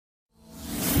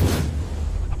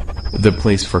the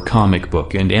place for comic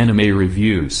book and anime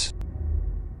reviews.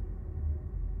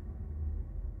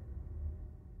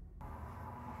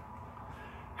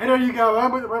 Hey there you guys,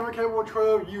 I'm with the Reverend Cable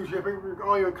Trail Reviews, your favorite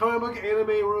all your comic book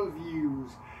anime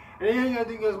reviews. And here I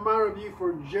think is my review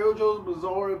for JoJo's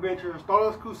Bizarre Adventure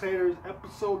Stardust Crusaders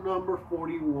episode number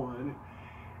 41.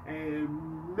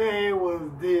 And man, was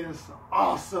this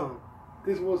awesome.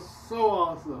 This was so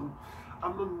awesome.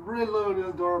 I'm really loving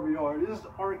this Darby arc. This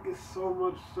arc is so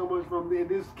much fun. And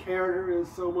this character is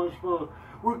so much fun.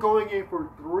 We're going in for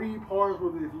 3 parts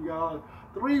with this, you guys.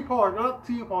 3 parts, not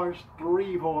 2 parts,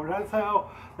 3 parts.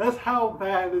 That's how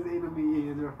bad this enemy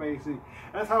is they're facing.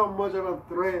 That's how much of a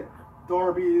threat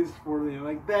Darby is for them.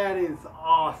 Like, that is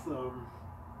awesome.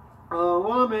 I'm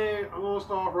gonna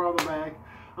start right off the back.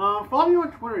 Follow me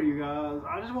on Twitter, you guys.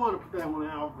 I just want to put that one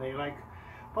out there. Like,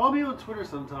 follow me on Twitter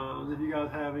sometimes if you guys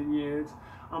haven't yet.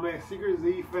 I'm a Secret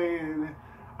Z fan.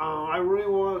 I really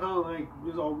want to kind of like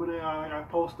just open it. I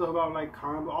post stuff about like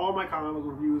all my comic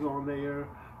reviews on there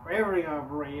for everything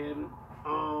I've read.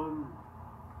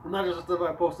 Not just the stuff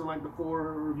I post in like the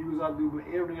 4 reviews I do, but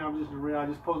everything I've just read. I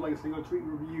just post like a single tweet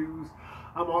reviews.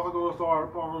 I'm also going to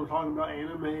start talking about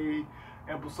anime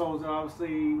episodes that I've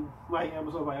seen, like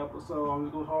episode by episode. I'm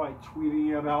just going to start like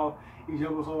tweeting about each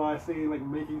episode I see, like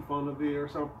making fun of it or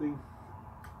something.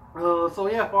 So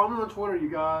yeah, follow me on Twitter, you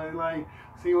guys, and like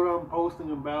see what I'm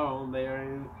posting about on there.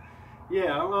 And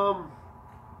yeah,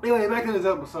 anyway, back to this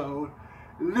episode.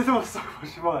 This was so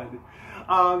much fun.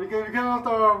 Because we kind of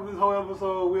started off this whole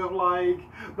episode with like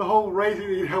the whole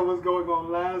racing that was going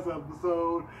on last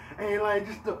episode, and like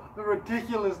just the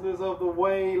ridiculousness of the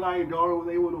way like Darby was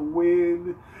able to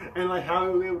win, and like how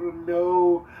he was able to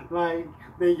know like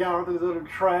they got onto this other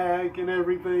track and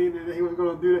everything, and he was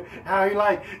going to do it. How he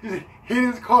like just hit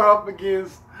his car up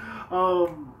against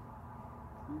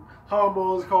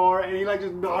Tomo's car, and he like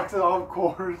just knocks it off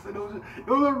course, and it was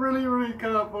a really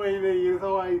kind of funny thing. And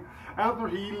so like after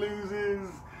he loses,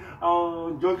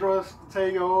 JoJo has to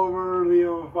take over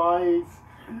the fights,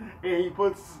 and he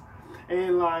puts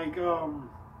and like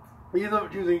he ends up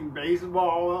choosing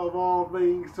baseball of all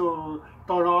things to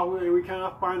start off with. And we kind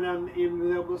of find out in the end of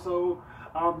the episode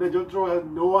that JoJo has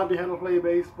no idea how to play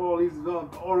baseball. He's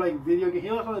or like video games. He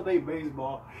doesn't know how to play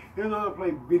baseball. He doesn't know how to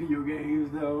play video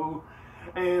games though.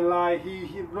 And like he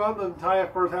throughout the entire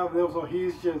first half of the episode,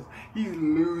 he's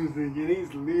losing and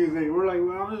he's losing. We're like,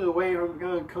 well, I'm just waiting for him to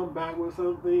kind of come back with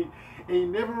something, and he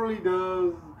never really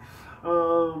does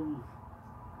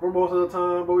for most of the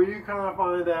time. But we do kind of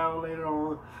find out later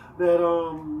on that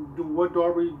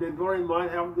Darby might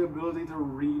have the ability to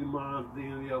read minds at the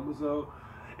end of the episode.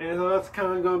 And so that's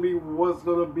kind of going to be what's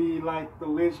going to be like the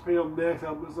linchpin of the next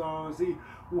episode. See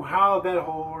how that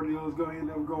whole ordeal is going to end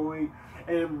up going,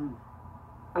 and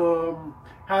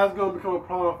how it's going to become a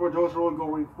problem for JoJo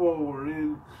going forward.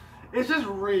 And it's just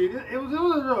it was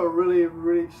a really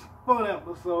fun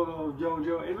episode of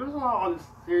JoJo, and there's a lot of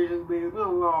serious things, there's a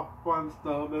lot of fun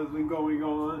stuff that's been going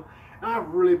on, and I've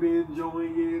really been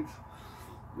enjoying it.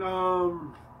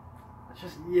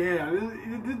 Just yeah, this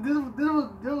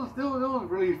was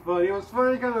really fun. It was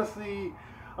funny to kind of see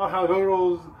how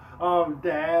JoJo's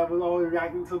dad was always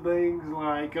reacting to things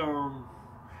like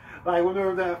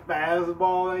whenever that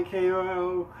fastball that came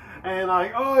out, and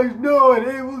like, oh no,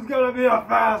 it was gonna be a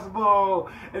fastball,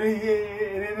 and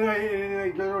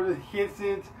then JoJo just hits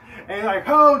it, and like,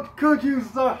 how could you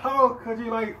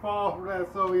like fall for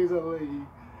that so easily?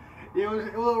 It was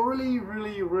a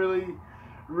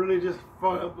really just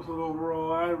fun episode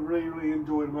overall. I really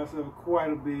enjoyed myself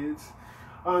quite a bit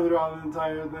throughout the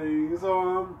entire thing.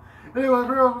 So anyways,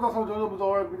 we're also JoJo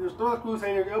Bizarre Adventure Stardust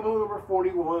Crusaders episode number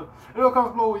 41. And it'll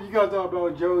come below what you guys know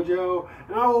about JoJo.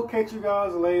 And I will catch you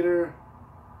guys later.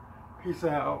 Peace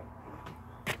out.